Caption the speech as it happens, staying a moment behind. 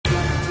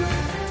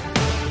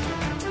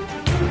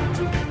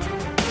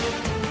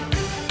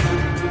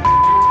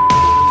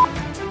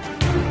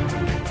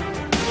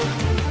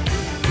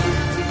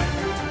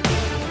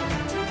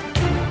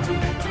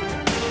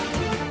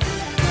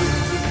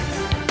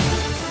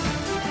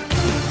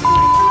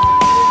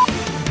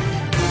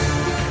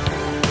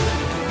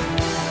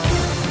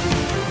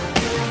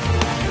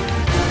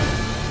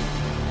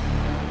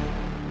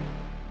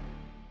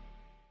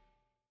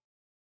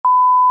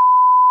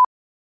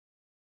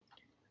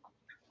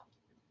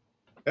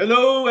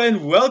Hello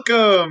and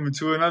welcome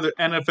to another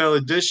NFL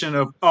edition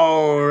of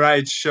All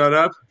Right, Shut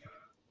Up.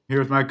 Here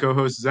with my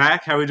co-host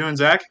Zach. How we doing,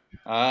 Zach?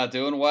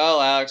 Doing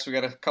well, Alex. We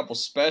got a couple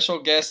special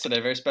guests today.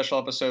 Very special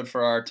episode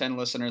for our 10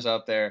 listeners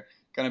out there.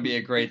 Going to be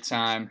a great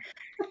time.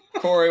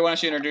 Corey, why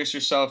don't you introduce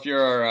yourself?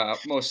 You're our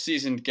most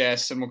seasoned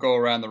guest, and we'll go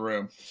around the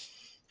room.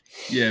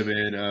 Yeah,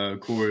 man.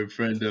 Corey,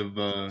 friend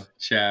of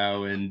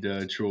Chow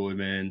and Troy,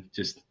 man.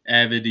 Just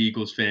avid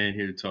Eagles fan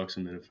here to talk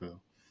some NFL.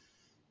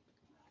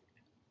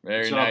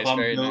 Very What's up? nice, I'm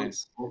very Bill.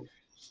 nice.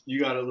 You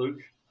got it, Luke.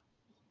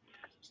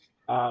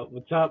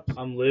 What's up?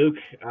 I'm Luke.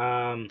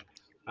 I'm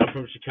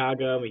from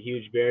Chicago. I'm a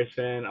huge Bears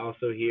fan.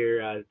 Also here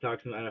to talk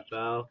some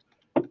NFL.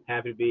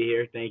 Happy to be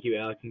here. Thank you,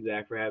 Alex and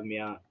Zach, for having me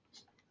on.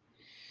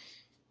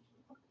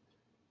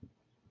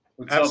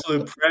 What's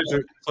Absolute up?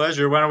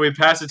 pleasure. Why don't we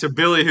pass it to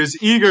Billy, who's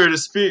eager to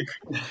speak?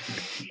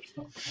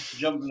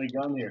 Jumping the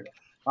gun here.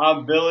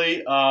 I'm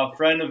Billy,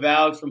 friend of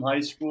Alex from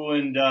high school,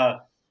 and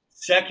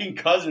second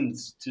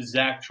cousins to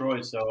Zach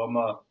Troy. So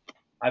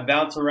I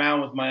bounce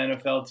around with my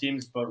NFL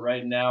teams, but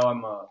right now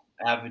I'm a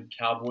avid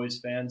Cowboys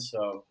fan.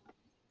 So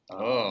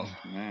Oh,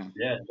 man.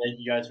 yeah, thank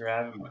you guys for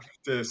having me.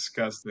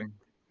 Disgusting.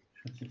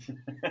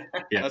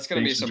 Yeah, That's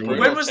gonna be thanks for some joining.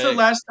 brutal When was the takes.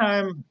 last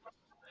time?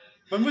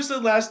 When was the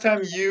last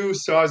time you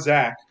saw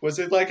Zach? Was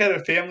it like at a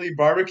family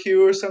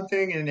barbecue or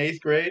something in 8th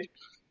grade?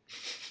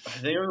 I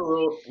think it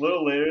was a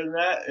little later than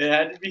that. It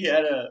had to be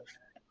at a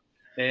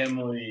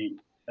family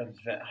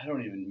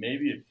event.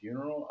 Maybe a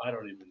funeral. I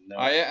don't even know.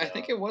 I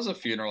think it was a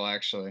funeral,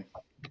 actually.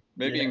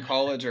 Maybe Yeah. in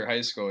college or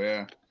high school,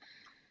 yeah.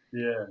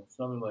 Yeah,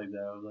 something like that.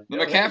 I was like, The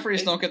 "Yo,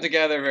 McCaffreys don't get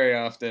together very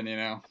often, you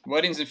know.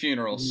 Weddings and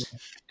funerals.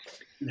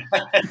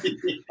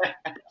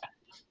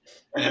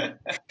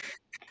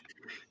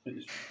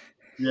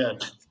 Yeah,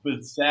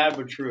 but sad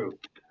but true.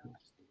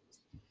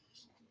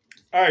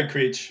 All right,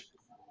 Creech.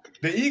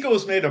 The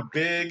Eagles made a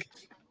big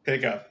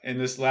pickup in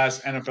this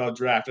last NFL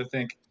draft. I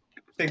think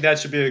that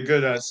should be a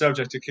good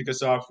subject to kick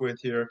us off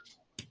with here.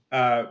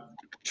 Uh,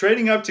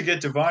 Trading up to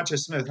get Devonta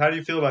Smith. How do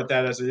you feel about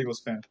that as an Eagles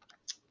fan?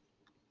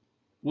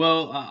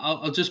 Well,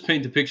 I'll just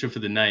paint the picture for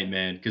the night,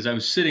 man, because I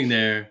was sitting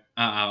there.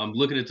 I'm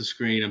looking at the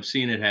screen. I'm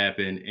seeing it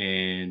happen.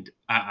 And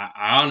I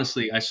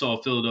honestly, I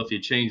saw Philadelphia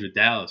change with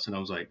Dallas, and I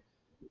was like,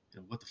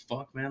 what the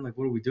fuck, man? Like,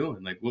 what are we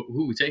doing? Like,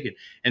 who are we taking?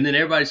 And then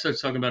everybody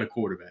starts talking about a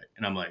quarterback.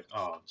 And I'm like,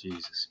 oh,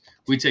 Jesus.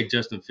 If we take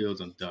Justin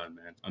Fields, I'm done,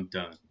 man. I'm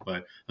done.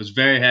 But I was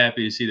very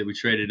happy to see that we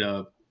traded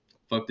up.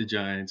 Fuck the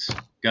Giants.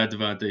 Got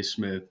Devontae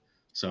Smith.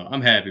 So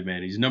I'm happy,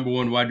 man. He's number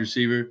one wide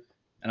receiver.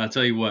 And I'll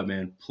tell you what,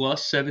 man,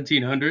 plus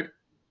 1,700,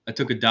 I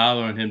took $1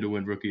 on him to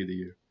win Rookie of the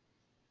Year.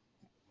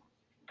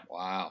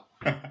 Wow.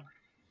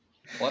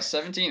 Plus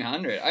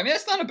 1,700. I mean,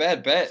 that's not a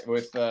bad bet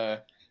with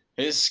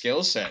his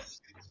skill set.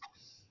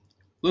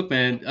 Look,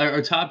 man,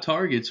 our top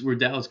targets were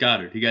Dallas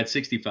Goedert. He got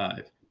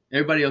 65.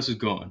 Everybody else is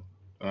gone.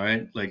 All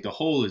right? Like, the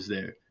hole is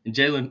there. And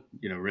Jalen,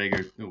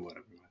 Rager,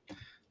 whatever.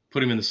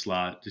 Put him in the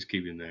slot. Just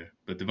keep him there.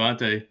 But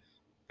Devontae,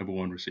 number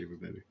one receiver,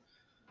 baby.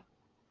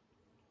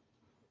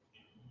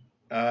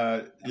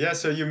 Yeah,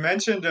 so you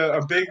mentioned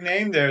a big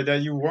name there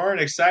that you weren't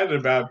excited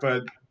about,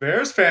 but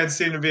Bears fans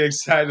seem to be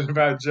excited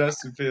about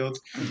Justin Fields.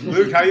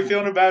 Luke, how you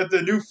feeling about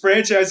the new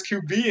franchise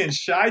QB in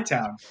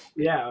Chi-Town?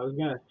 Yeah, I was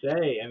gonna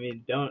say. I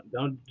mean,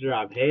 don't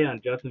drop hate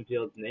on Justin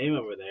Fields' name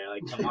over there.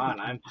 Like, come on,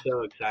 I'm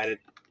so excited.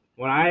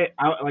 When I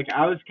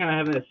was kind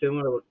of having a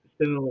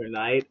similar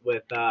night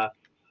with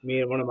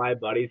me and one of my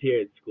buddies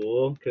here at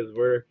school because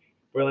we're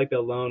like the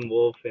lone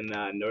wolf in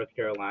North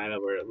Carolina.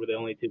 We're the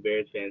only two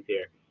Bears fans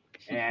here,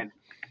 and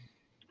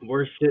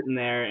we're sitting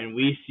there and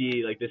we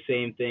see like the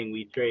same thing.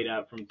 We trade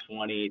up from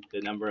 20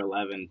 to number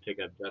 11, pick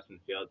up Justin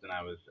Fields, and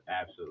I was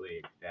absolutely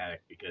ecstatic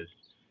because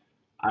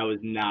I was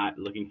not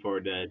looking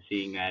forward to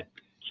seeing that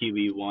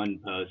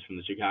QB1 post from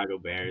the Chicago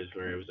Bears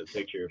where it was a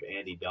picture of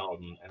Andy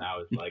Dalton, and I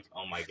was like,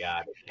 oh my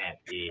God, it can't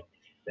be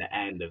the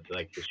end of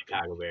like the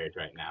Chicago Bears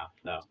right now.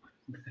 So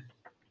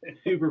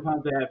super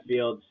pumped to have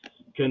Fields.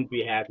 Couldn't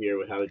be happier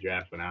with how the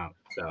draft went out.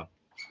 So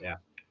yeah.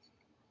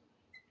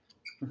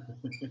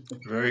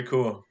 Very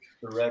cool.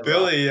 The Red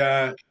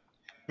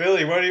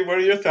Billy, what are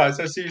your thoughts?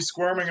 I see you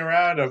squirming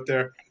around up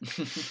there.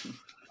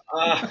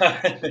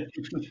 Rock.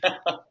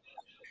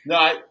 No,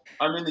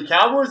 I mean the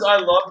Cowboys. I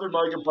love their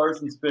Micah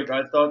Parsons pick.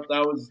 I thought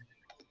that was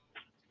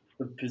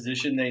the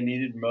position they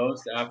needed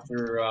most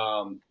after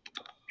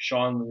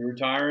Sean Lee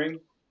retiring,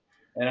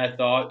 and I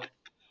thought,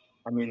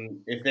 I mean,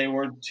 if they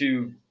were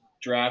to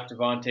draft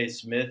Devontae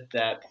Smith,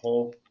 that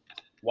whole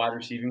wide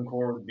receiving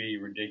core would be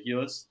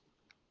ridiculous.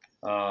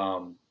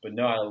 But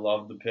no, I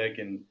love the pick,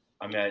 and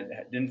I mean, I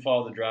didn't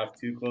follow the draft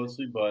too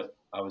closely, but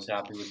I was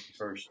happy with the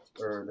first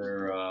or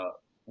their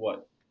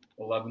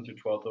 11th or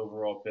 12th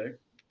overall pick.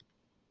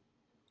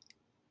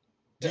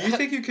 Do you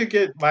think you could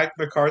get Mike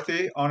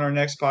McCarthy on our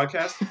next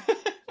podcast?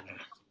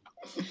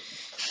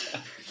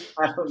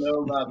 I don't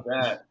know about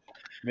that.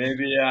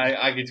 Maybe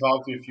I could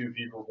talk to a few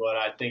people, but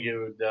I think it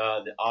would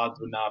the odds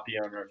would not be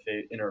on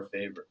in our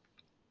favor.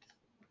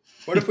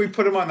 What if we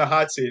put him on the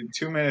hot seat?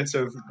 2 minutes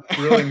of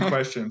grilling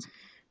questions.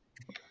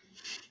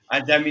 I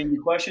mean, the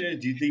question is,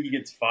 do you think he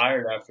gets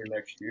fired after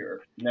next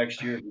year?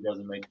 Next year if he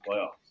doesn't make the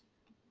playoffs?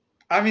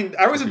 I mean,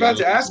 I was about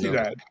to ask you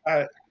that.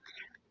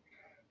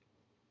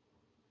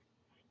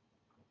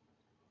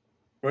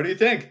 What do you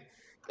think?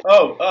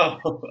 I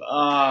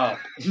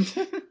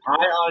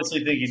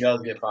honestly think he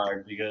does get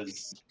fired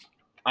because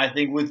I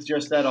think with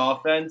just that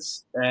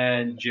offense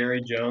and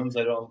Jerry Jones,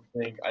 I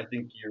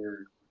think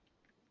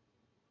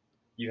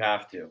you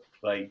have to.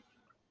 Like,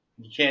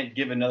 you can't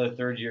give another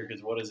third year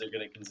because what is it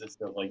going to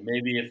consist of? Like,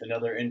 maybe if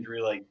another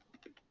injury like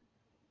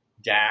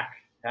Dak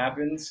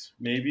happens,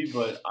 maybe,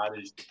 but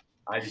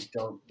I just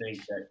don't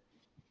think that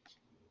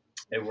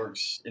it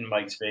works in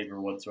Mike's favor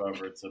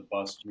whatsoever. It's a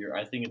bust year.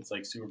 I think it's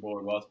like Super Bowl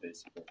or bust,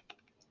 basically.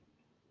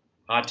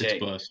 Hot It's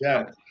take. bust.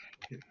 Yeah.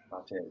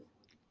 Hot take.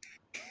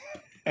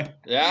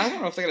 Yeah, I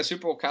don't know if they got a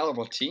Super Bowl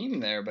caliber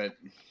team there, but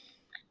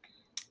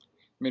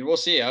I mean, we'll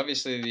see.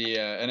 Obviously, the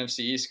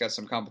NFC East got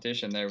some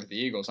competition there with the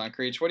Eagles. Huh,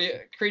 Creech?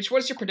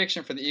 What's your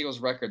prediction for the Eagles'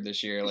 record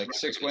this year? Like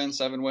 6 wins,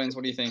 7 wins?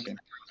 What are you thinking?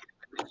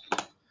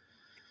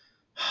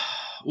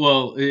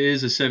 Well, it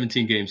is a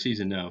 17-game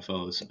season now,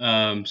 fellas.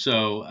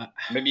 So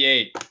Maybe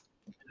 8.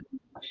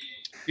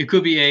 it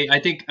could be 8. I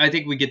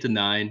think we get to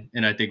 9,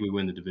 and I think we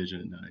win the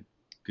division at 9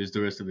 because the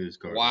rest of it is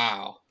garbage.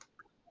 Wow,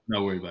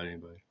 Not worried about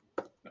anybody.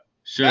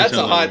 Sure, that's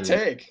a hot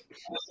take.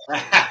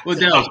 Well,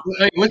 Dallas,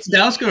 what's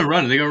Dallas going to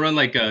run? Are they going to run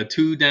like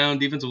 2 down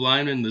defensive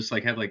linemen and just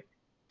like have like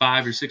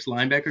 5 or 6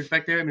 linebackers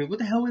back there? I mean, what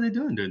the hell were they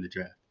doing during the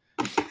draft?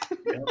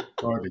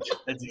 Garbage.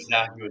 That's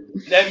exactly what.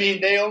 I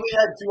mean, they only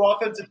had 2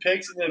 offensive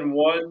picks and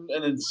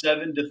then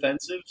 7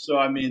 defensive. So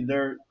I mean,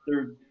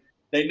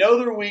 they know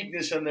their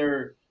weakness and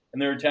they're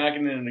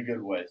attacking it in a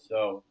good way.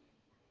 So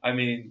I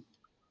mean,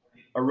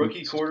 a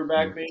rookie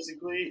quarterback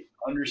basically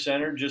under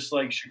center, just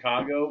like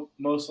Chicago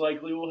most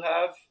likely will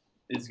have,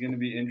 is going to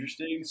be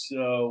interesting.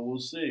 So we'll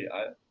see.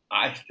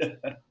 I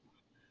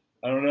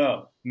I don't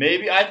know.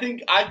 Maybe I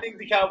think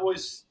the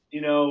Cowboys.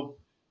 You know,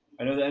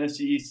 I know the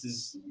NFC East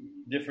is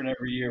different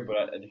every year,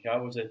 but the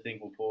Cowboys I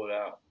think will pull it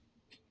out.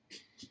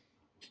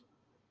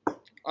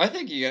 I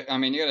think you got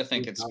to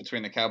think it's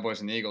between the Cowboys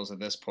and the Eagles at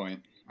this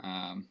point.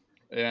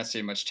 They don't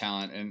see much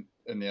talent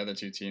in the other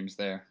 2 teams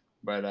there,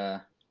 but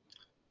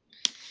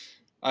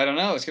I don't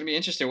know. It's going to be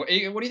interesting. What do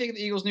you think of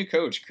the Eagles' new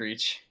coach,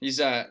 Creech?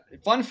 He's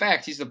fun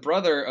fact. He's the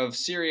brother of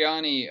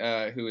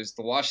Sirianni, who is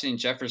the Washington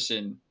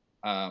Jefferson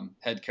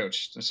head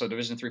coach. So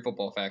Division III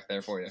football fact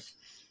there for you.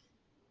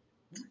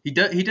 He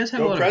does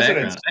have a lot of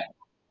background.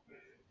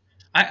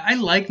 I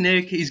like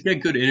Nick. He's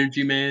got good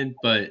energy, man.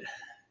 But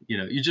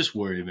you just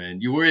worry,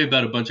 man. You worry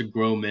about a bunch of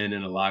grown men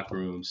in a locker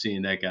room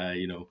seeing that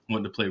guy,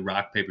 wanting to play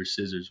rock paper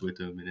scissors with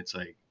him, and it's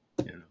like,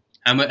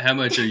 how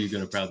much are you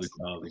going to probably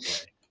probably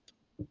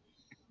play?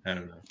 I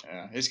don't know.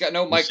 Yeah, he's got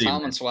no Mike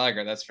Tomlin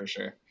swagger, that's for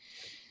sure.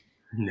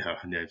 No,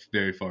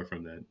 very far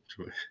from that.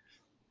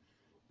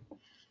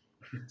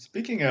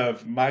 Speaking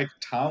of Mike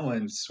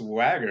Tomlin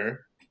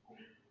swagger,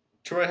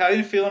 Troy, how are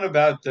you feeling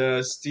about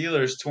the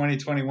Steelers'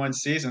 2021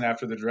 season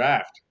after the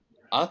draft?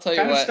 I'll tell you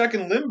what. Kind of stuck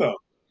in limbo.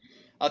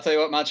 I'll tell you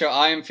what, Macho,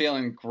 I am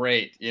feeling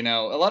great. A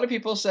lot of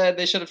people said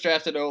they should have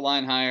drafted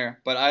O-line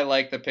higher, but I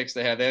like the picks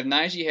they have. They have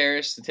Najee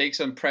Harris to take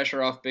some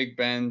pressure off Big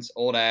Ben's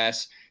old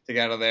ass to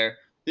get out of there.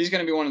 He's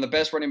going to be one of the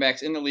best running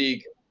backs in the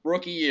league.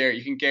 Rookie year,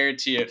 you can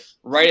guarantee it.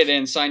 Write it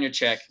in, sign your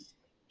check.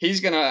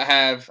 He's going to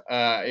have,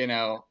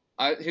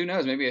 who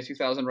knows, maybe a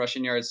 2,000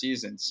 rushing yard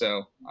season.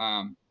 So,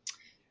 and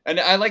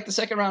I like the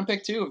second round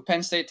pick too of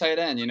Penn State tight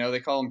end. They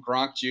call him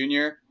Gronk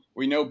Jr.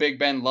 We know Big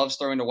Ben loves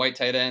throwing to white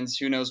tight ends.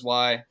 Who knows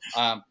why?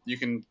 You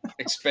can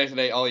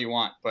speculate all you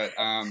want, but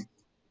I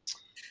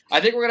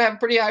think we're gonna have a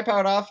pretty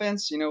high-powered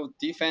offense.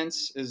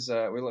 Defense is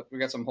we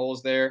got some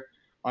holes there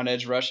on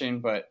edge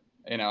rushing, but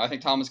I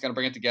think Tomlin's gonna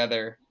bring it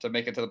together to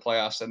make it to the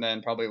playoffs and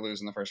then probably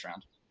lose in the first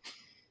round.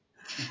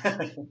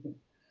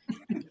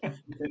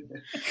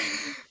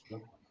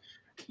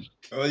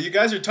 Well, you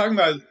guys are talking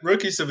about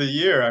rookies of the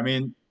year. I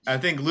mean, I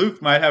think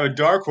Luke might have a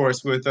dark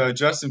horse with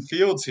Justin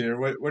Fields here.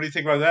 What do you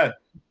think about that?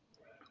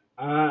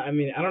 I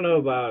mean, I don't know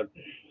about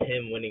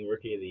him winning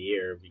Rookie of the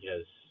Year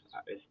because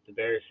the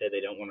Bears said they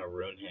don't want to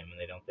ruin him and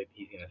they don't think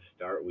he's going to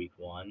start Week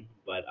 1.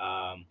 But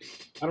I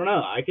don't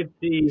know. I can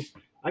see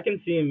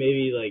him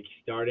maybe like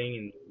starting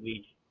in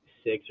Week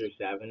 6 or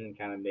 7 and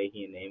kind of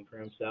making a name for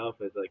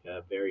himself as like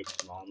a very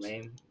small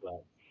name.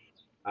 But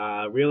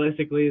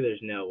realistically,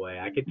 there's no way.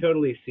 I could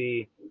totally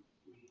see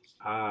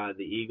the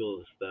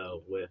Eagles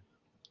though with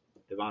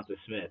Devonta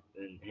Smith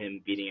and him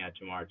beating out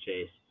Jamar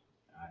Chase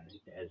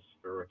as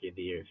for Rookie of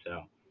the Year.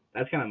 So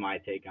that's kind of my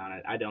take on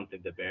it. I don't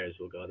think the Bears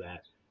will go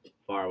that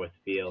far with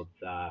Fields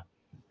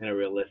in a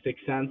realistic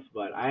sense,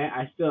 but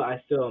I still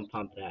am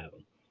pumped to have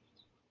him.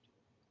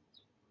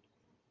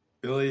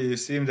 Billy, you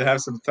seem to have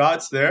some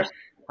thoughts there.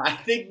 I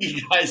think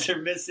you guys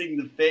are missing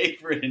the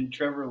favorite in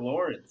Trevor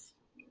Lawrence.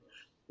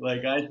 I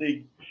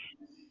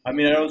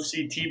don't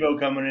see Tebow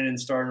coming in and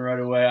starting right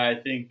away. I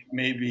think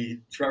maybe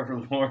Trevor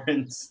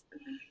Lawrence.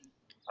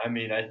 I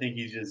think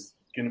he's just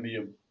going to be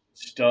a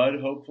stud,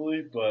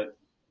 hopefully, but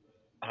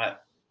I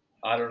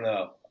don't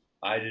know.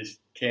 I just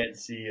can't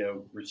see a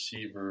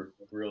receiver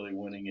really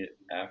winning it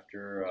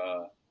after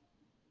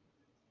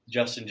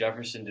Justin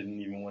Jefferson didn't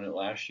even win it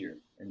last year,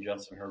 and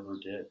Justin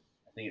Herbert did.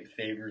 I think it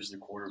favors the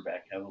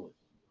quarterback heavily.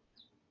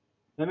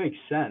 That makes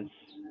sense.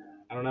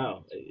 I don't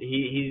know.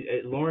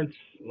 Lawrence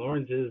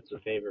is the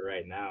favorite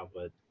right now,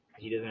 but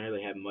he doesn't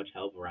really have much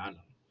help around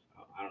him.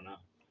 So I don't know.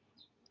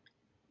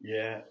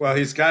 Yeah. Well,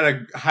 he's got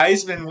a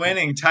Heisman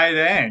winning tight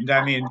end.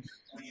 I mean,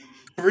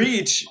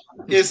 Breach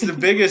is the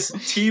biggest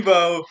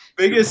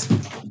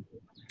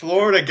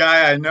Florida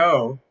guy I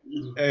know.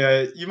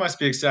 You must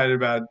be excited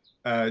about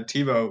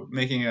Tebow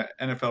making an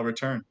NFL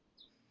return.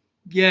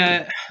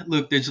 Yeah,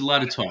 look, there's a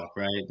lot of talk,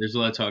 right? There's a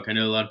lot of talk. I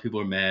know a lot of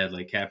people are mad,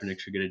 like Kaepernick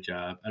should get a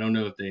job. I don't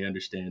know if they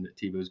understand that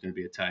Tebow's going to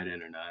be a tight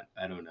end or not.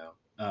 I don't know.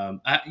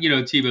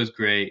 Tebow's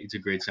great. It's a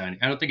great signing.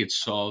 I don't think it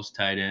solves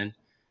tight end,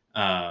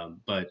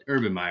 but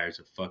Urban Meyer's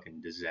a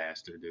fucking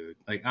disaster, dude.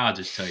 Like, I'll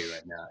just tell you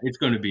right now, it's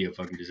going to be a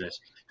fucking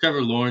disaster.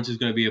 Trevor Lawrence is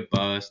going to be a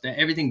bust.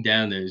 Everything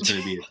down there is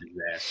going to be a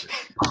disaster.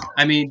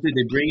 I mean, did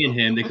they bring in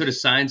him? They could have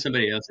signed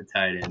somebody else at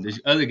tight end.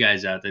 There's other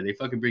guys out there. They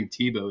fucking bring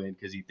Tebow in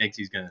because he thinks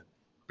he's going to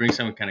bring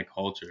some kind of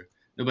culture.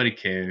 Nobody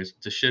cares.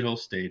 It's a shithole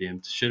stadium.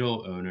 It's a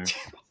shithole owner.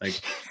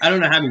 Like, I don't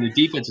know how. I mean, the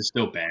defense is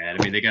still bad.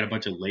 I mean, they got a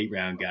bunch of late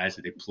round guys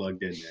that they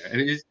plugged in there. I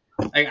mean,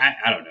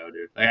 I don't know,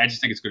 dude. Like, I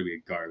just think it's going to be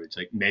garbage.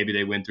 Like, maybe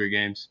they win 3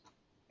 games.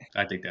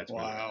 I think that's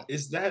Wow.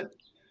 Is that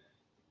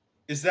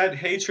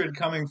hatred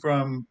coming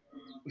from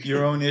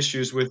your own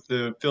issues with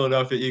the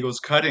Philadelphia Eagles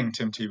cutting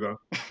Tim Tebow?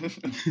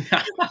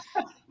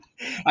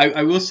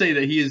 I will say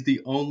that he is the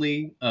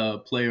only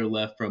player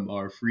left from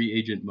our free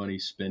agent money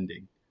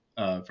spending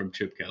from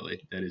Chip Kelly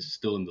that is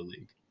still in the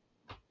league.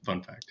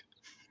 Fun fact.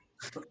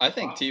 I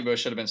think Tebow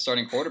should have been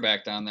starting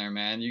quarterback down there,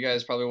 man. You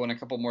guys probably won a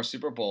couple more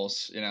Super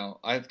Bowls.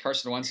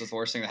 Carson Wentz is the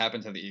worst thing that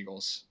happened to the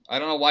Eagles. I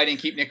don't know why he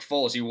didn't keep Nick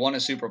Foles. You won a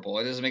Super Bowl.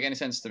 It doesn't make any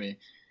sense to me.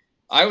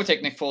 I would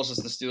take Nick Foles as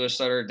the Steelers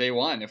starter day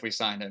one if we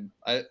signed him.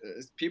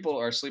 People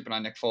are sleeping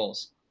on Nick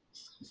Foles.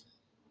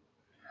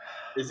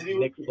 Isn't he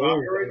Nick with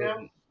Foles, right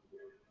now?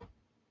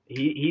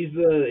 He's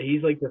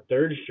like the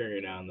third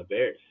stringer now in the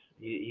Bears.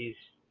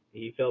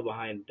 He fell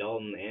behind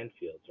Dalton and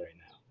Fields right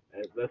now.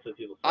 That's what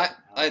people say.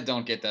 I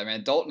don't get that,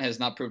 man. Dalton has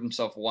not proved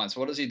himself once.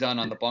 What has he done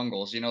on the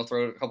Bungles?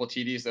 Throw a couple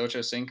TDs to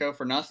Ocho Cinco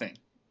for nothing.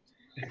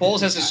 Foles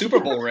has a Super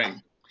Bowl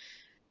ring.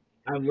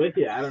 I'm with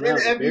you. I don't know.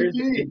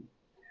 MVP.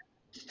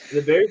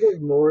 The Bears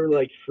have more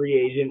like free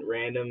agent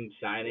random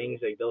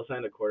signings. Like they'll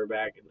sign a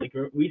quarterback. Like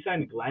we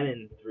signed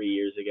Glennon 3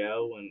 years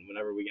ago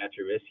whenever we got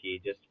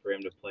Trubisky just for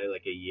him to play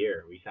like a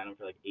year. We signed him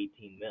for like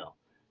 18 mil.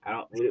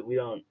 We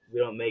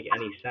don't make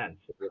any sense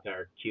with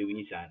our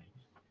QB signings.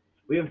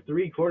 We have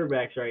 3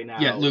 quarterbacks right now.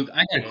 Yeah, Luke,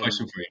 I got a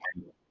question for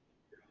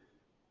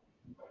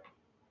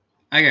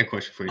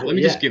you. Let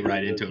me just get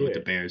right into it with the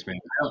Bears, man.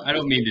 I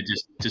don't mean to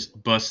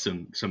just bust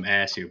some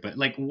ass here, but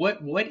like,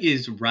 what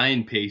is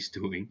Ryan Pace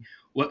doing?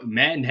 What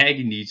Matt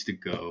Nagy needs to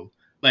go.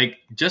 Like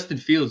Justin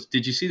Fields,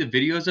 did you see the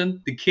videos of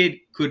him? The kid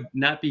could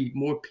not be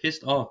more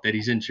pissed off that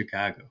he's in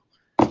Chicago.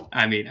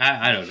 I mean,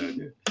 I don't know,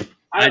 dude.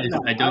 I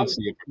don't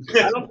see it.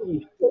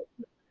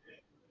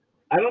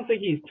 I don't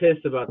think he's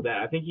pissed about that.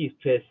 I think he's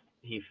pissed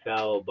he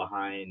fell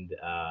behind.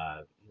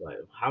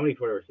 How many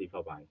quarterbacks he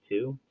fell behind?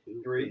 2?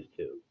 3.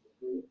 2.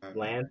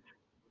 Lance,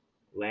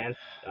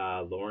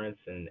 Lawrence,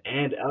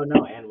 and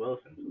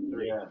Wilson.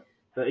 3. Yeah.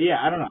 So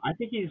yeah, I don't know. I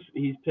think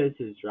he's pissed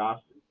his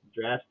draft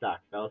stock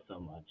fell so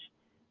much,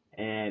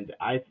 and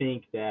I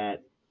think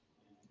that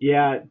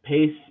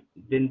Pace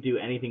didn't do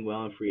anything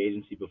well in free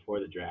agency before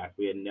the draft.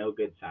 We had no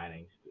good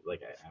signings.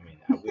 Like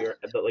we were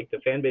like the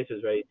fan base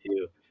was ready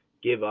to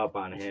give up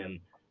on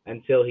him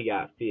until he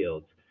got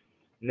Fields.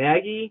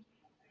 Nagy,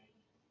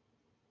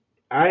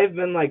 I've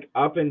been like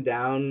up and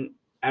down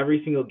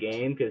every single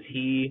game because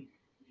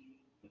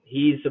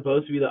he's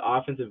supposed to be the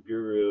offensive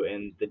guru,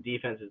 and the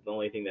defense is the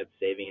only thing that's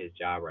saving his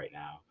job right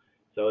now.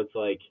 So it's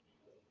like,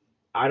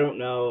 I don't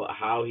know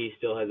how he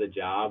still has a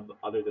job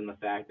other than the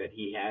fact that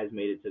he has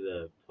made it to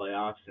the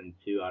playoffs in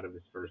 2 out of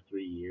his first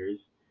 3 years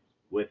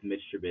with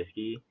Mitch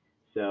Trubisky.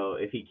 So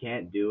if he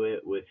can't do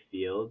it with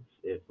Fields,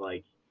 if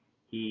like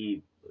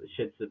he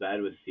shits the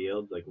bed with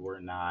Fields, like we're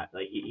not,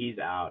 like he's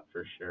out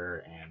for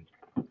sure, and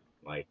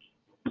like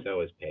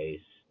so is Pace.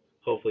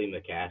 Hopefully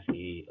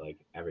McCaskey, like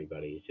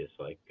everybody's just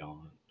like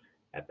gone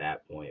at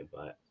that point,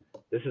 but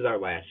this is our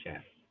last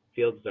chance.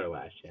 Fields is our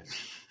last chance.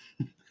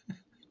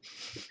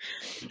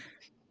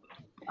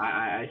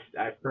 I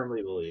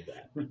firmly believe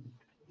that.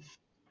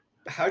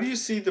 How do you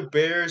see the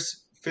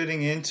Bears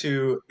fitting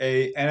into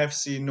a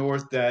NFC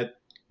North that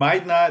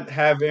might not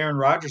have Aaron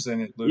Rodgers in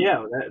it, Luke?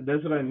 Yeah,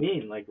 that's what I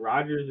mean. Like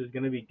Rodgers is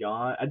going to be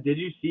gone. Did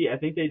you see? I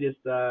think they just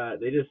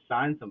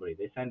signed somebody.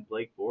 They signed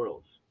Blake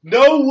Bortles.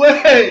 No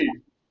way!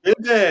 Did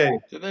they?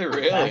 Did they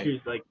really? Packers,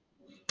 like,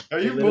 are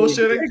you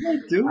bullshitting?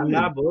 I'm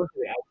not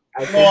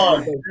bullshitting. Come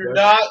on, you're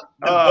not.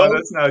 Oh,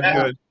 that's not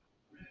good.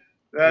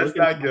 That's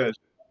not good.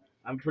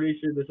 I'm pretty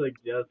sure this like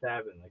just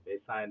happened. Like they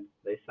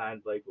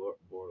signed Blake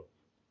Bortles,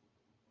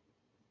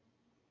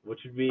 which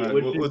would be.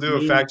 We'll do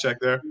a fact check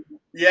there.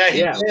 Yeah,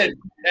 he did.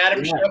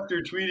 Adam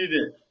Schefter tweeted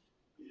it.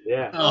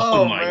 Yeah.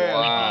 Oh, Oh, my man.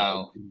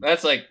 Wow.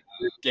 That's like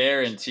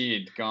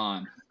guaranteed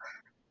gone.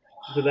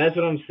 So that's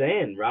what I'm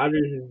saying.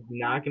 Rodgers is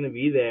not going to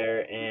be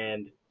there,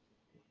 and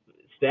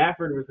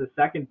Stafford was the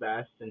second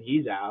best, and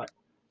he's out.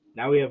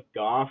 Now we have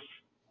Goff,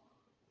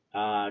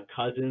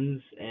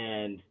 Cousins,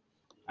 and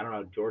I don't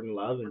know, Jordan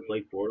Love and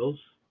Blake Bortles.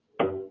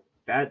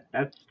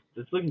 That's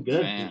looking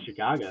good in Man.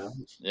 Chicago.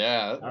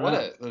 Yeah. I don't What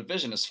know. the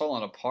division is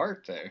falling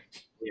apart there.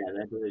 Yeah,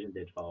 that division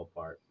did fall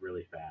apart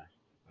really fast.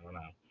 I don't know.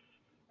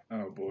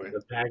 Oh boy,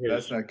 The Packers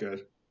that's not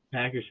good.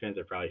 Packers fans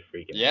are probably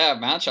freaking out. Yeah,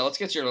 Mancha, let's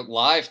get your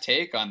live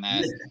take on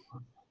that.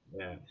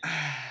 Yeah.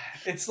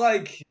 It's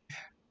like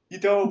you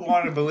don't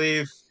want to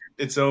believe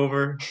it's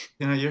over.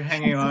 You know, you're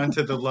hanging on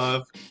to the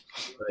love,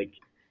 Like,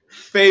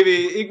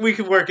 baby. We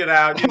can work it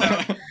out. You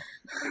know.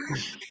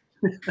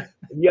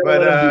 yeah,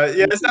 But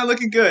yeah, it's not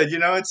looking good. You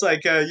know, it's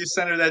like you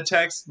sent her that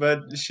text,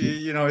 but she,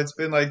 you know, it's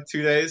been like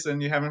 2 days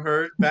and you haven't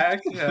heard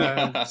back.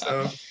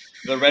 So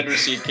The red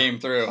receipt came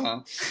through,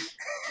 huh?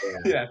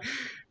 yeah.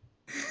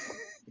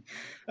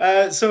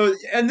 So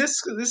and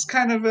this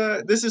kind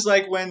of this is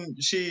like when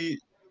she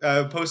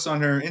posts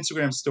on her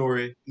Instagram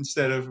story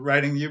instead of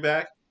writing you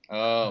back.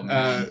 Oh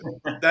man.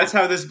 That's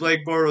how this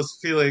Blake Bortles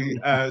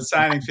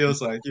signing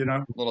feels like. You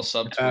know. Little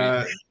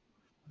subtweet.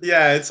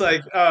 Yeah, it's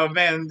like, oh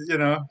man, you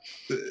know,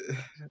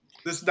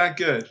 this is not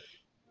good.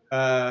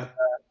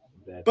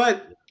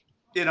 But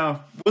you know,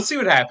 we'll see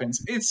what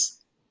happens. It's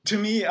to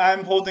me,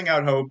 I'm holding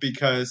out hope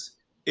because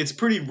it's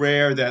pretty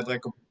rare that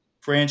like a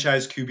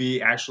franchise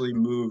QB actually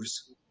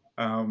moves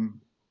in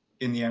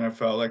the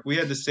NFL. Like we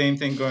had the same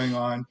thing going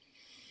on.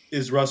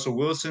 Is Russell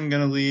Wilson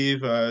going to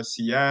leave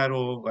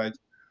Seattle? Like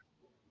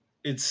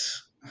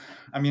it's,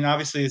 I mean,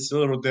 obviously it's a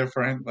little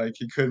different. Like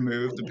he could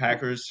move. The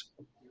Packers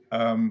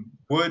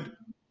would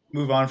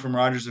move on from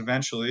Rodgers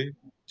eventually,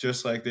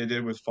 just like they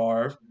did with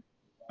Favre.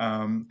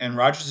 And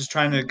Rodgers is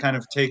trying to kind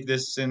of take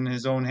this in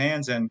his own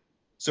hands, and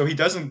so he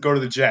doesn't go to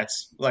the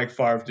Jets like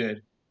Favre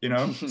did, you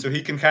know. So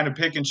he can kind of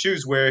pick and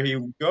choose where he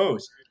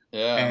goes,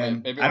 Yeah,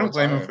 and maybe I he'll don't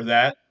blame him retire. for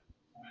that.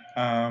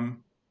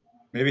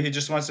 Maybe he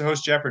just wants to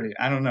host Jeopardy.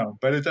 I don't know,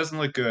 but it doesn't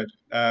look good.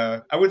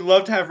 I would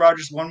love to have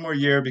Rodgers one more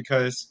year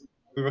because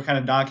we were kind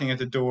of knocking at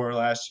the door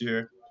last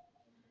year.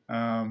 You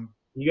guys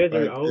are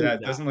But always yeah,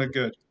 it not. doesn't look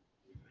good.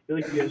 I feel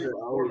like you guys are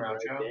always right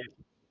Matchup. there.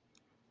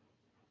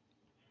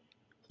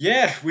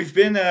 Yeah, we've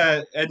been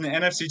at an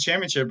NFC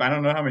Championship. I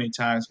don't know how many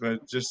times,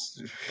 but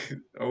just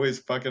always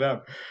fuck it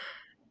up.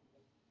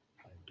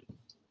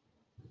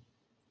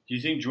 Do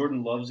you think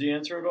Jordan loves the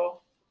answer at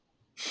all?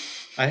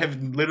 I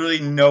have literally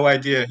no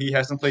idea. He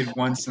hasn't played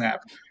one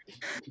snap.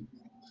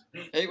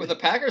 Hey, with the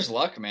Packers'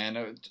 luck,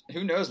 man,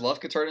 who knows? Love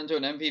could turn into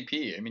an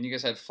MVP. I mean, you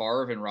guys had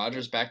Favre and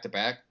Rodgers back to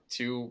back,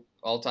 two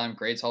all-time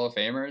greats, Hall of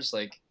Famers.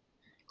 Like,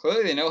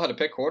 clearly they know how to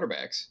pick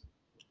quarterbacks.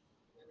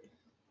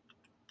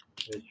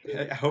 That's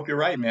true. I hope you're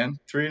right, man.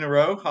 3 in a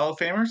row, Hall of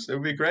Famers. It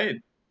would be great.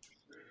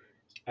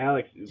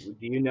 Alex, do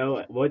you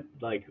know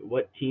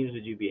what teams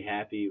would you be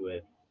happy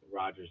with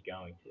Rodgers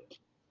going to?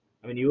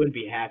 I mean, you wouldn't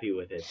be happy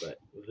with it, but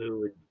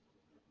who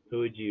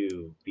would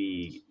you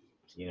be,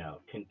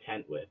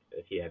 content with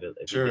if he had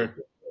if Sure. He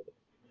did?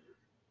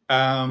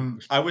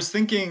 I was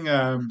thinking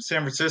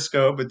San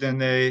Francisco, but then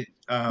they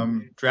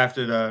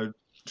drafted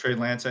Trey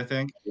Lance, I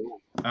think.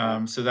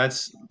 So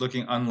that's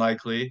looking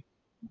unlikely.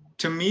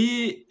 To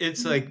me,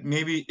 it's like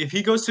maybe if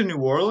he goes to New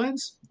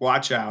Orleans,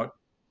 watch out.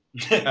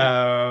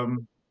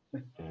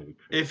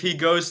 If he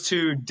goes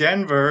to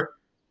Denver,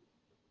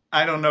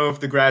 I don't know if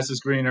the grass is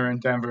greener in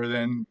Denver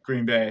than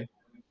Green Bay,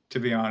 to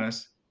be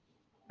honest.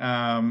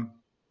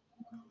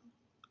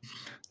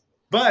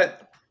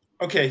 But,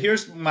 okay,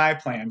 here's my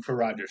plan for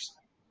Rodgers.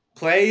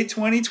 Play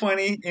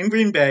 2020 in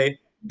Green Bay,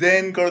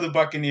 then go to the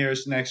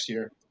Buccaneers next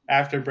year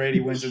after Brady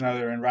wins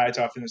another and rides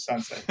off in the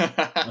sunset.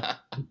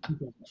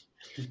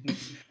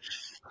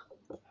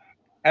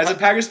 As a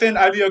Packers fan,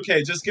 I'd be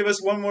okay. Just give us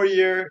one more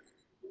year,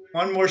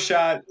 one more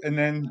shot, and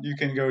then you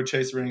can go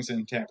chase rings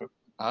in Tampa.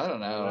 I don't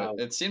know. Wow.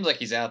 It seems like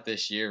he's out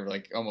this year,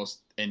 like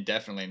almost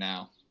indefinitely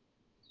now.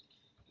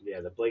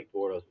 Yeah, the Blake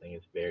Bortles thing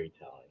is very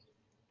telling.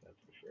 That's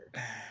for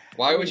sure.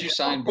 Why would you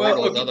sign Well,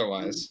 Bortles okay.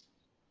 otherwise?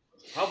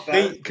 How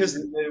bad Because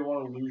do they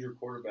want to lose your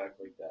quarterback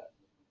like that?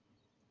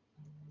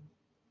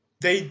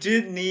 they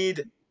did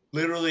need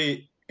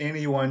literally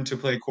anyone to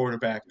play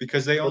quarterback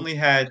because they only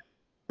had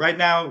 – right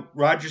now,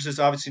 Rodgers is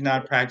obviously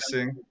not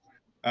practicing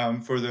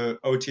for the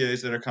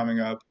OTAs that are coming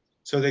up.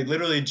 So they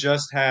literally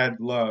just had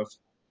Love.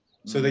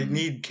 So they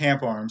need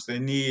camp arms. They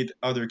need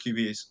other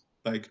QBs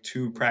like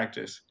to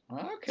practice.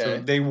 Okay.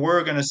 So they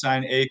were going to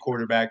sign a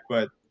quarterback,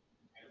 but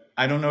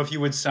I don't know if you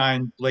would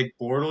sign Blake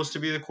Bortles to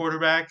be the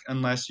quarterback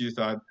unless you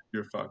thought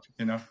you're fucked,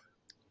 you know?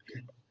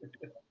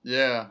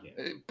 Yeah.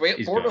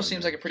 He's Bortles gone,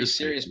 seems man. like a pretty Just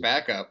serious safety.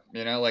 backup,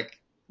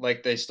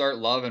 like they start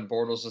Love and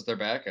Bortles as their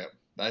backup.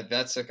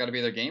 That's got to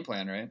be their game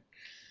plan, right?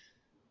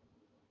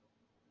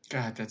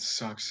 God, that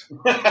sucks.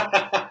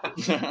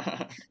 It's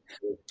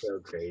so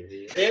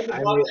crazy. And I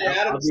Devontae mean, I'll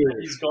Adams be- said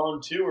he's gone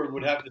too, or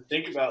would have to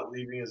think about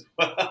leaving as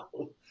well,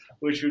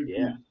 which would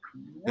Yeah.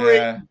 be great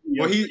Yeah.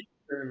 Well, he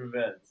turn of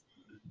events.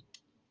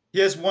 He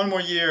has one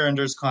more year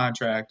under his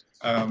contract.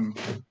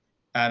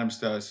 Adams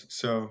does.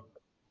 So,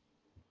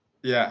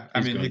 yeah, I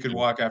He's mean, he going could to.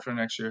 walk after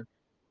next year.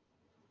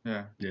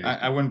 Yeah, Yeah,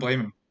 I wouldn't blame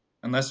him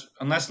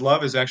unless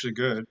Love is actually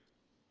good,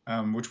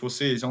 which we'll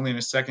see. He's only in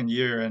his second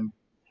year, and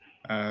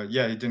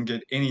yeah, he didn't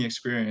get any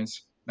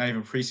experience, not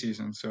even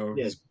preseason. So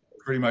Yeah. he's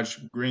pretty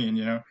much green,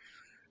 you know.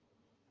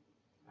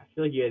 I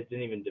feel like you guys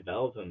didn't even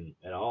develop him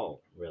at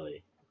all,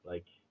 really.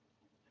 Like,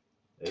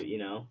 you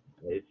know,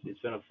 it's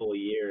been a full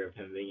year of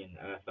him being in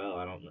the NFL.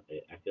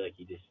 I feel like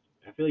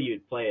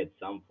you'd play at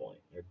some point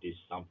or do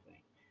something.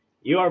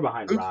 You are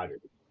behind Luke,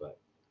 Rodgers, but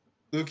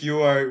Luke,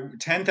 you are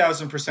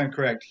 10,000%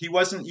 correct. He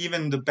wasn't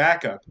even the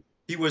backup.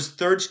 He was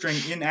third string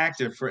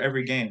inactive for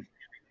every game.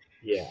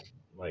 yeah,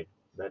 like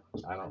that.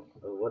 I don't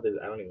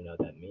even know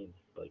what that means.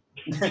 Like,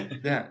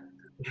 Yeah,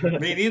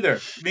 me neither.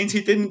 It means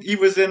he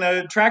was in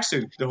a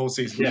tracksuit the whole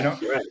season, you know?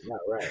 right, not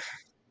right.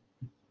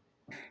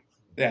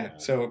 Yeah,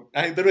 so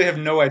I literally have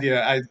no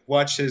idea. I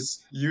watched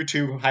his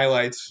YouTube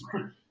highlights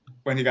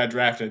when he got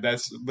drafted.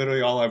 That's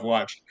literally all I've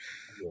watched.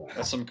 Yeah.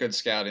 That's some good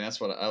scouting. That's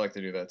what I like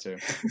to do that too.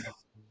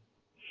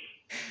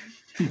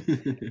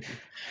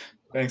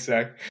 Thanks,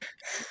 Zach.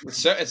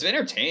 It's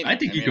entertaining. I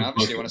think you can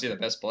obviously book you want to him. see the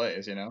best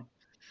plays, you know.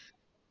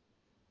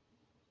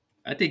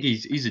 I think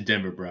he's a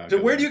Denver Bronco.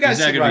 So where do you guys He's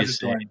not see gonna be Rodgers a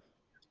safe. going?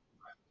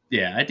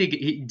 Yeah, I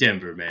think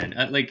Denver, man.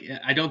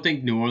 I don't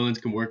think New Orleans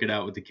can work it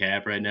out with the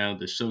cap right now.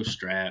 They're so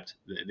strapped.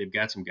 They've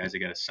got some guys they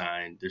got to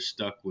sign. They're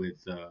stuck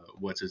with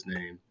what's his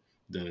name,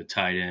 the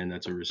tight end.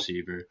 That's a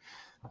receiver.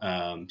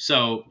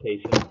 So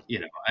Taysom. you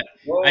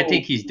know, I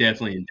think he's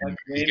definitely in Denver.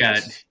 He's got.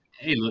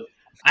 Hey, look,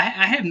 I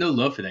have no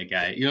love for that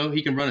guy. You know,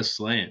 he can run a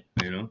slant.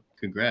 You know,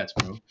 congrats,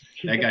 bro.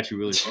 That got you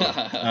really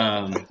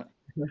far.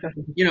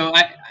 You know,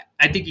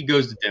 I think he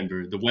goes to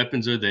Denver. The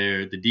weapons are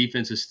there. The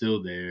defense is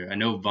still there. I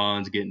know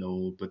Vaughn's getting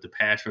old, but the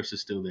pass rush is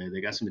still there. They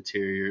got some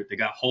interior. They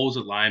got holes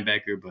at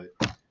linebacker, but,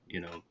 you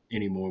know,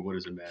 anymore, what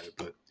does it matter?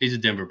 But he's a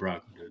Denver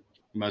Bronco, dude.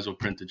 You might as well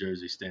print the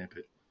jersey, stamp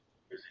it.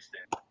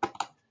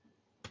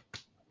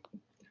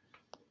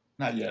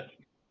 Not yet.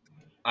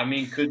 I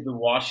mean, could the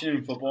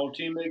Washington football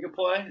team make a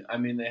play? I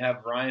mean, they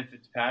have Ryan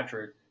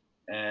Fitzpatrick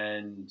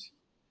and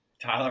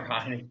Tyler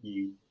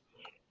Heineke.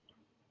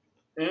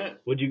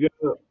 Would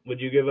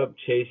you give up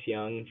Chase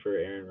Young for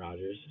Aaron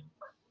Rodgers?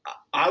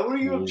 I would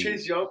give up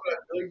Chase Young, but I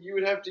feel like you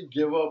would have to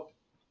give up.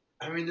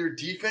 I mean, their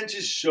defense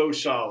is so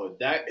solid.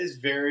 That is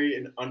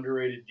an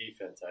underrated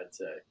defense, I'd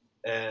say.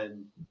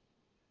 And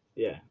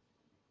Yeah,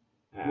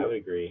 I would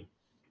agree.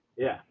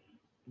 Yeah,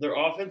 their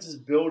offense is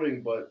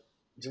building, but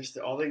just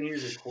all they need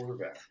is a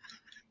quarterback.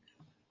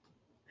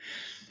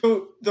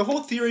 So the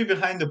whole theory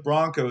behind the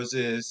Broncos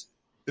is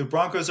the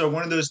Broncos are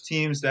one of those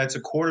teams that's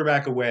a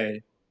quarterback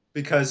away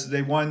because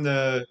they won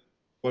the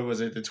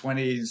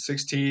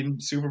 2016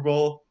 Super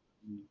Bowl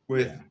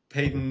with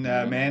Peyton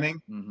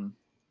Manning. Mm-hmm.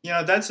 You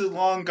know, that's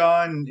long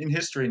gone in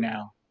history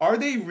now. Are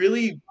they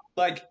really,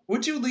 like,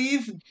 would you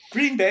leave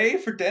Green Bay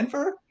for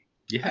Denver?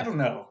 Yeah. I don't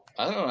know.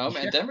 I don't know,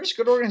 man. Denver's a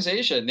good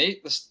organization. They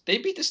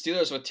beat the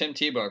Steelers with Tim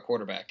Tebow at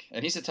quarterback,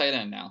 and he's a tight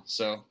end now.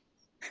 So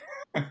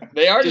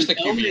they are just a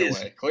QB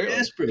away, clearly.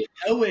 Desperate.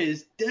 Elway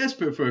is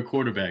desperate for a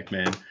quarterback,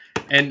 man.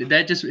 And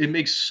that it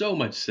makes so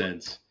much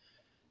sense.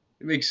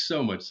 It makes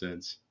so much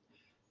sense.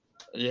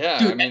 Yeah,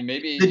 Dude, I mean,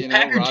 maybe, the you know,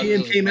 Packer Rodgers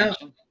GM is a came out.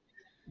 connection.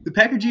 The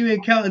Packer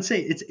GM came out and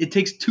say it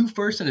takes 2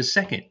 firsts and a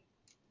second.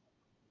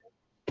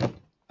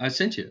 I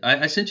sent you.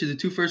 I sent you the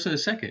 2 firsts and a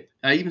second.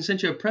 I even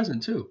sent you a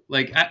present too.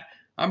 Like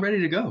I'm ready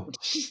to go.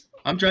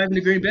 I'm driving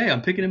to Green Bay.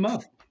 I'm picking him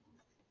up.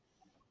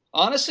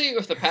 Honestly,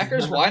 with the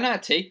Packers, why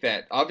not take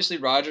that? Obviously,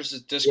 Rodgers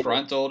is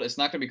disgruntled. It's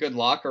not going to be good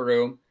locker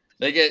room.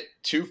 They get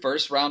 2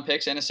 first-round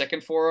picks and a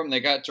second for him. They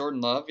got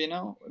Jordan Love, you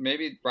know.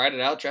 Maybe ride it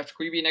out, draft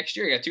a QB next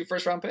year. You got 2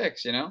 first-round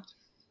picks, you know.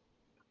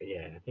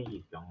 yeah, I think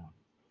he's gone.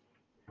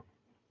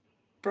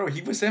 Bro,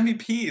 he was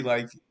MVP.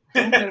 Like,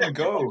 don't let him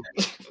go.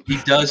 He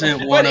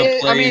doesn't want to I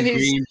play mean, in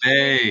Green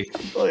Bay.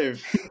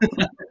 He's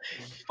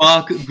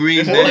Fuck Green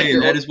It's not like Bay.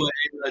 you're- That is what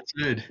A-Rod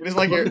said. like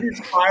What your if you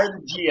fire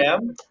the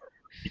GM?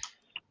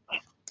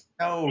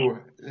 No,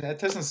 that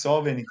doesn't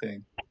solve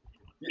anything.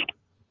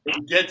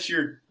 It gets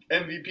your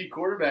MVP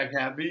quarterback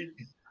happy,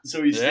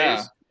 so he Yeah.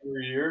 stays for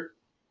a year.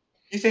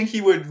 You think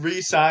he would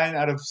re-sign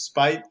out of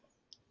spite?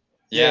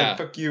 yeah.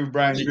 Fuck you,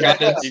 Brian. He You're got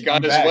not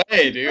his back.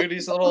 way, dude.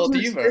 He's a little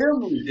That's his diva.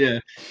 family. Yeah.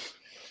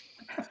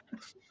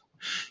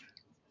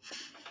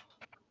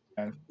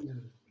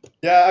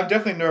 Yeah, I'm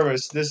definitely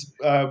nervous. This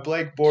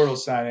Blake Bortles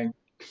signing,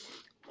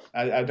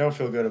 I don't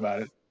feel good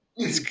about it.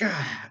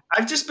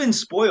 I've just been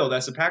spoiled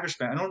as a Packers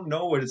fan. I don't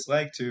know what it's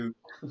like to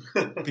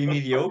be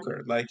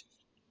mediocre. Like,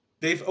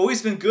 they've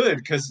always been good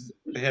because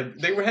they had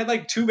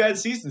like 2 bad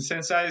seasons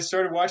since I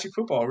started watching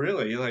football.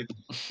 Really, like,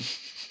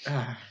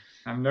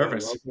 I'm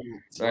nervous.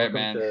 Welcome, It's all right, welcome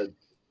man. to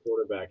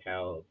quarterback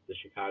hell, the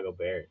Chicago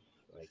Bears.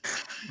 Like,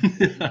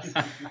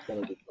 it's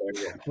gonna be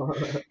terrible.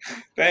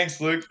 Thanks,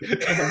 Luke.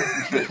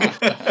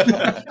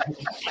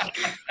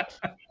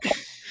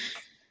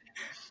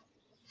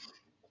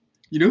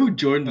 You know who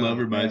Jordan Oh, Love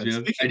reminds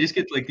man. me of? I just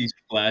get like these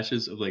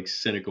flashes of like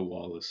Seneca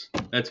Wallace.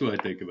 That's who I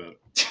think about.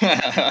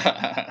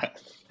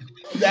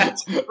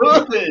 That's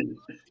good.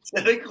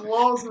 Santa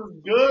Claus is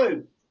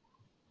good.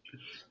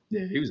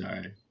 Yeah, he was all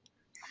right.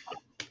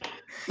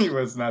 He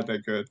was not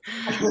that good.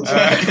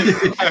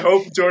 I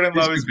hope Jordan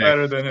Love is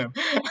better than him.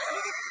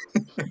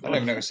 I don't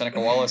even know who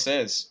Seneca Wallace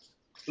is.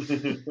 There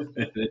you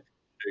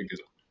go.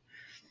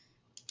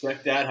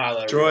 Check that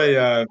highlight.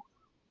 Troy,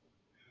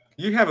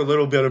 you have a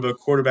little bit of a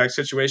quarterback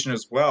situation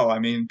as well. I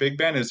mean, Big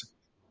Ben is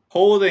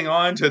holding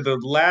on to the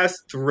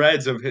last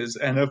threads of his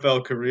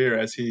NFL career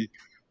as he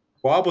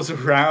wobbles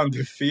around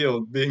the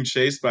field being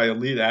chased by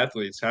elite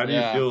athletes. How do you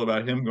Yeah. feel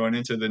about him going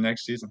into the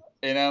next season?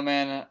 You know,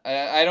 man,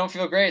 I don't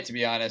feel great, to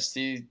be honest.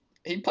 He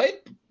played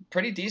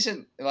pretty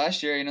decent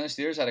last year. You know, the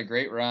Steelers had a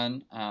great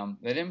run.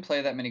 They didn't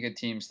play that many good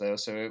teams, though,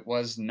 so it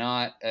was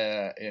not,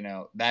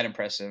 that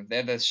impressive. They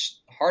have the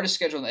hardest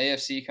schedule in the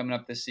AFC coming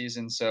up this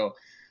season, so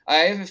I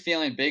have a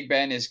feeling Big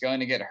Ben is going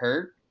to get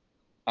hurt.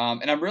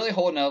 And I'm really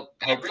holding out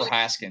hope for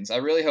Haskins. I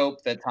really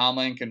hope that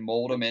Tomlin can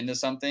mold him into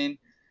something,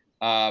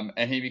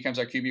 and he becomes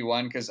our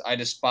QB1, because I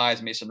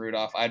despise Mason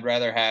Rudolph. I'd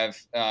rather have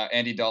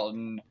Andy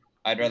Dalton.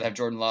 I'd rather have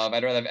Jordan Love.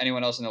 I'd rather have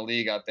anyone else in the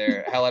league out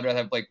there. Hell, I'd rather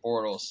have Blake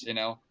Bortles,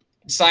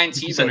 Sign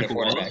Tebow to Seneca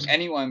quarterback. Wallace.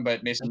 Anyone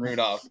but Mason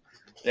Rudolph.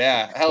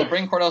 Yeah. Hell,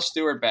 bring Cordell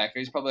Stewart back.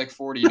 He's probably like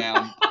 40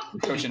 now,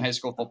 coaching high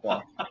school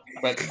football.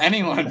 But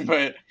anyone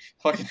but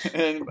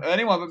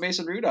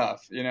Mason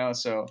Rudolph,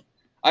 So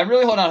I'm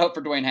really holding out hope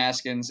for Dwayne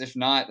Haskins. If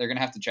not, they're going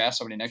to have to draft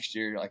somebody next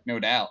year, like, no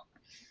doubt.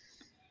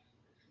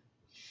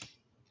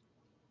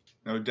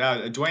 No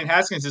doubt. Dwayne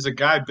Haskins is a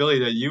guy, Billy,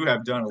 that you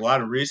have done a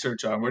lot of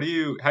research on. How do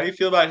you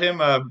feel about him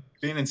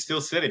being in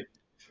Steel City?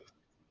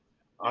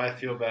 I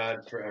feel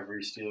bad for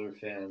every Steeler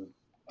fan.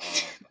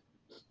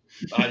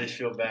 I just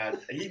feel bad.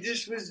 He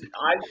just was.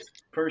 I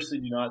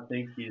personally do not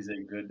think he's a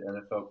good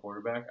NFL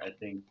quarterback. I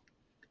think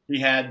he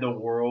had the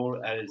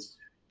world as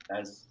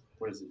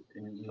what is it,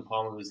 in the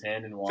palm of his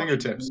hand in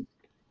Washington.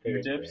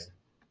 Fingertips.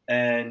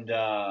 And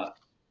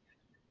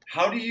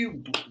how do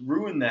you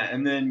ruin that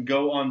and then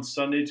go on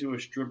Sunday to a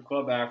strip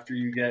club after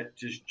you get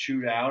just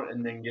chewed out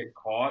and then get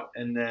caught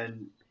and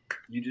then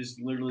you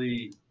just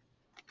literally,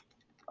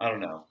 I don't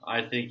know.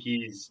 I think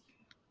he's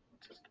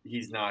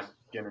not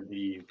going to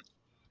be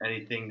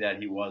anything that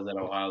he was at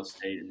Ohio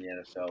State in the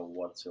NFL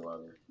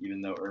whatsoever,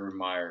 even though Urban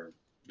Meyer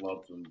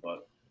loved him,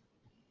 but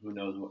who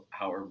knows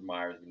how Urban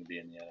Meyer is going to be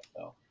in the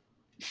NFL.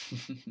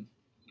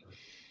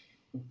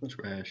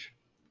 Trash.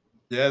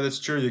 Yeah, that's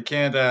true. You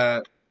can't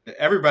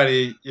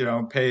everybody,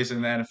 pays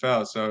in the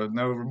NFL, so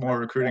no more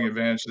recruiting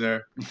advantage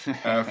there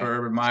for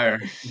Urban Meyer.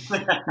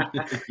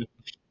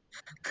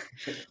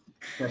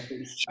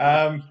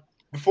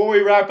 Before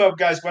we wrap up,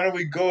 guys, why don't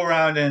we go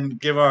around and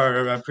give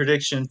our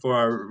prediction for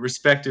our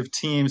respective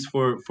teams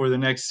for the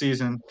next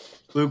season?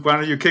 Luke, why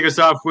don't you kick us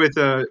off with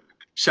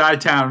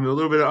Chi-Town, a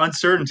little bit of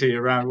uncertainty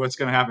around what's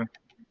going to happen.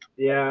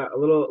 Yeah, a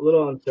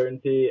little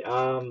uncertainty.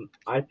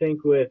 I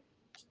think with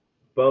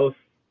both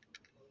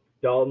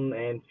Dalton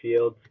and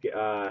Fields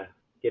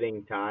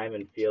getting time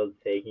and Fields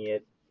taking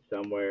it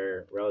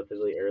somewhere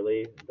relatively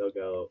early, they'll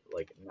go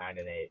like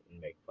 9-8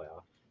 and make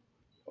playoffs.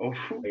 Oh.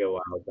 Like a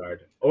wild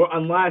card. Or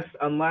unless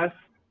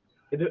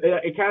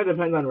it kind of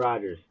depends on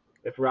Rodgers.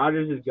 If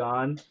Rodgers is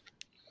gone,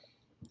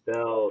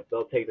 they'll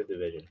take the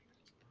division.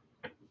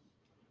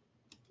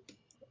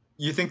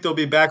 You think they'll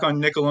be back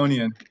on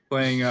Nickelodeon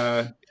playing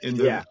in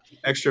the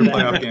extra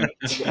playoff game?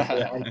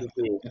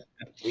 MVP.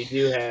 We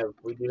do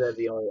have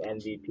the only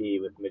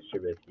MVP with Mitch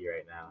Trubisky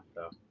right now.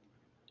 So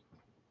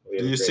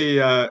do you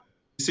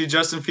see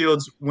Justin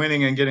Fields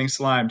winning and getting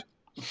slimed?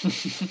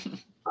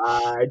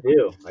 I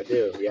do.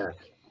 Yeah,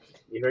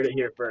 you heard it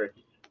here first.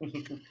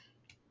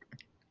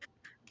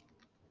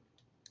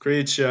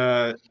 Creech,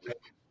 the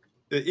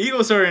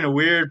Eagles are in a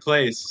weird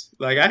place.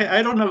 Like,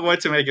 I don't know what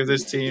to make of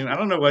this team. I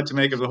don't know what to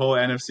make of the whole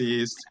NFC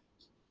East.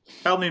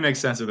 Help me make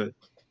sense of it.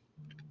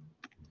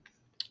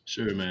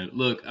 Sure, man.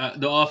 Look,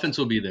 the offense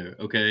will be there,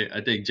 okay?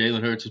 I think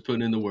Jalen Hurts is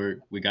putting in the work.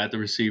 We got the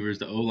receivers.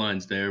 The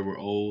O-line's there. We're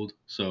old.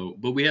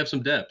 But we have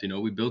some depth,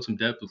 We built some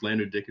depth with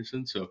Landon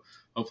Dickerson, so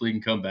hopefully he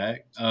can come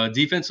back.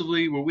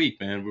 Defensively, we're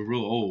weak, man. We're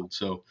real old.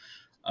 So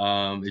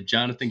if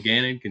Jonathan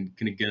Gannon can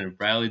again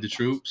rally the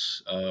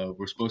troops,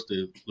 we're supposed to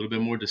a little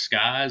bit more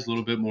disguise, a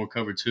little bit more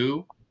cover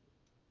 2.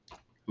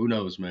 Who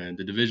knows, man?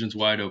 The division's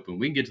wide open.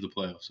 We can get to the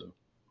playoffs, so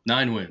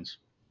 9 wins.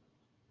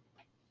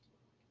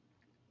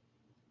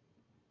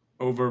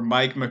 Over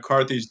Mike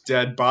McCarthy's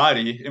dead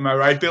body. Am I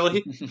right,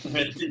 Billy?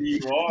 You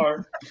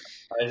are.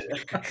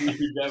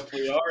 You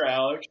definitely are,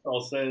 Alex.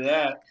 I'll say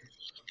that.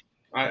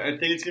 I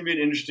think it's going to be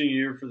an interesting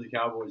year for the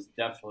Cowboys,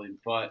 definitely.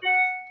 But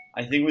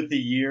I think with the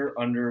year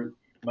under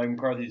Mike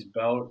McCarthy's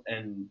belt,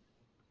 and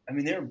I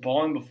mean, they were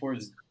balling before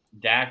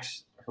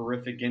Dak's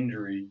horrific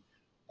injury.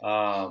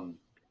 So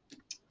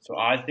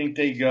I think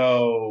they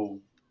go,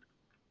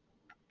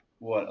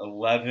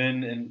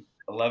 11 and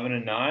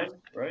 9,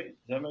 right? Does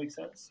that make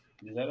sense?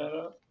 Does that add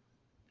up?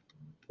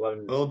 A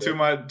little too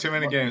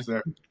many games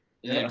there.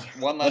 Yeah,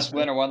 one less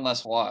win or one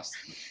less loss.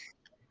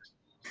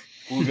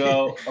 We'll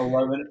go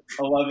 11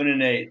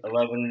 and 8.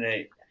 11 and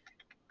 8.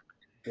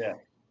 Yeah.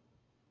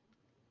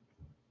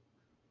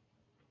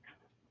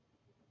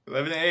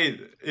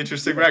 11-8.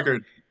 Interesting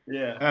record.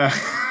 Yeah.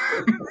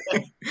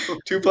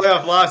 2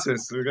 playoff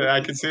losses.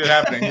 I can see it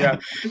happening. Yeah.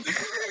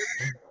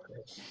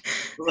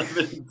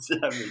 11 and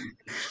 7.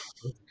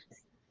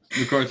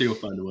 McCarthy will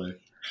find a way.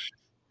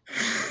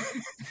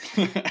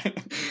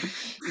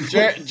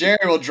 Jerry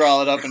will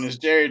draw it up in his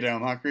Jerry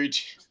Dome, huh,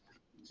 Creech?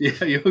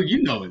 Yeah,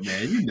 you know it,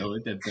 man. You know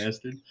it, that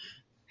bastard.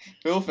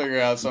 He'll figure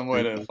out some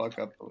way to fuck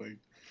up the league.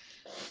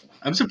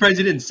 I'm surprised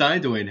he didn't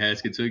sign Dwayne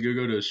Haskins so he could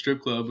go to a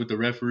strip club with the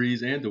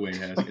referees and Dwayne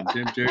Haskins.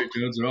 Him, Jerry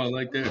Jones are all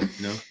like there,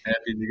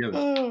 happy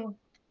together.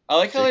 I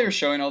like how they were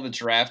showing all the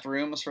draft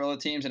rooms for all the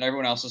teams, and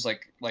everyone else was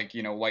like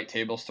white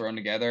tables thrown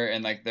together,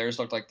 and like theirs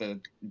looked like the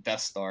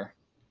Death Star.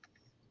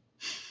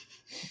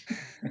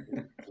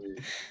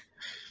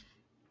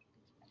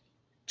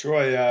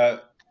 Troy,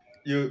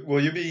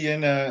 will you be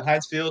in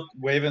Heinz Field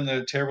waving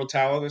the terrible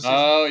towel this season?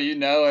 Oh, you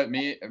know it.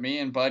 Me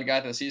and Bud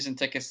got the season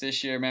tickets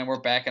this year, man. We're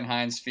back in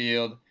Heinz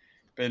Field.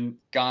 Been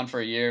gone for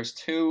a year. It was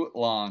too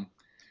long.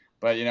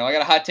 But, I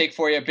got a hot take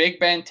for you. Big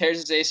Ben tears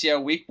his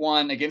ACL week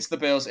 1 against the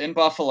Bills in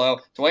Buffalo.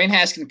 Dwayne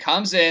Haskins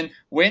comes in,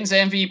 wins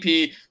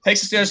MVP,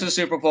 takes the Steelers to the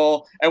Super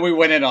Bowl, and we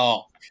win it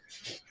all.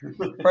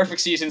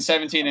 Perfect season,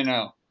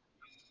 17-0.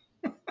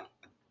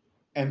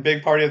 And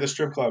big party at the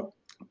strip club.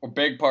 A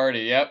big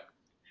party, yep.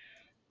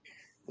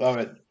 Love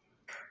it.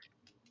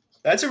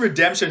 That's a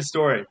redemption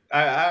story.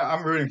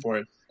 I'm rooting for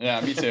it.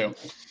 Yeah, me too.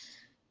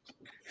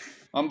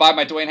 I'm buying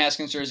my Dwayne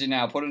Haskins jersey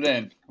now. Put it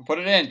in.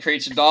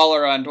 Creates $1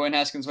 on Dwayne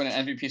Haskins winning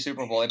MVP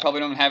Super Bowl. They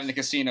probably don't have it in the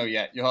casino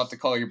yet. You'll have to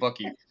call your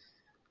bookie.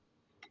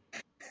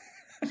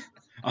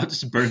 I'll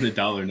just burn the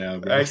 $1 now,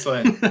 bro.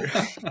 Excellent.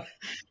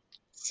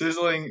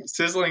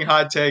 Sizzling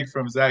hot take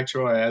from Zach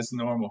Troy as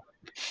normal.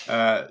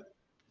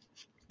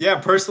 Yeah,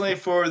 personally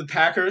for the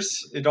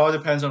Packers, it all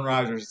depends on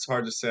Rodgers. It's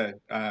hard to say.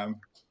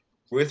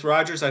 With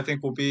Rodgers, I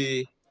think we'll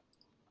be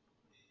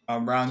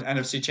around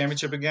NFC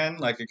Championship again,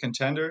 like a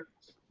contender.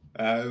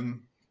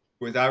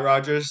 Without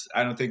Rodgers,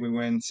 I don't think we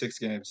win 6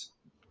 games,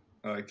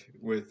 like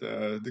with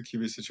the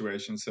QB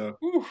situation. So,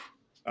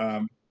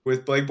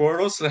 with Blake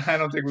Bortles, I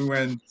don't think we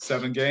win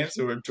 7 games.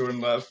 So with Jordan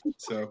Love,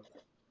 so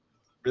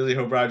really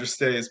hope Rodgers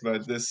stays.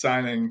 But this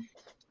signing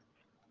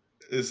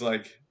is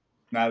like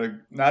not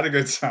a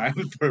good sign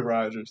for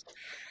Rodgers.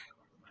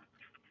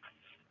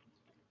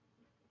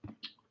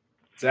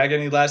 Zach,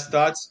 any last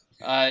thoughts?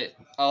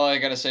 All I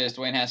gotta say is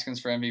Dwayne Haskins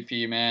for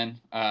MVP, man.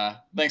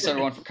 Thanks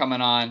everyone for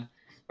coming on.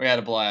 We had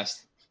a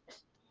blast.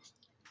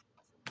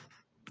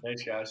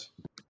 Thanks, guys.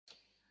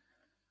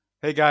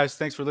 Hey guys,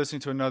 thanks for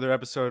listening to another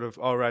episode of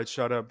All Right,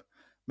 Shut Up.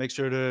 Make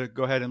sure to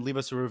go ahead and leave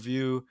us a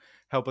review,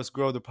 help us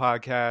grow the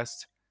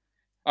podcast.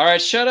 All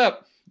right, shut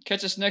up.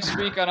 Catch us next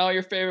week on all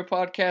your favorite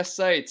podcast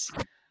sites.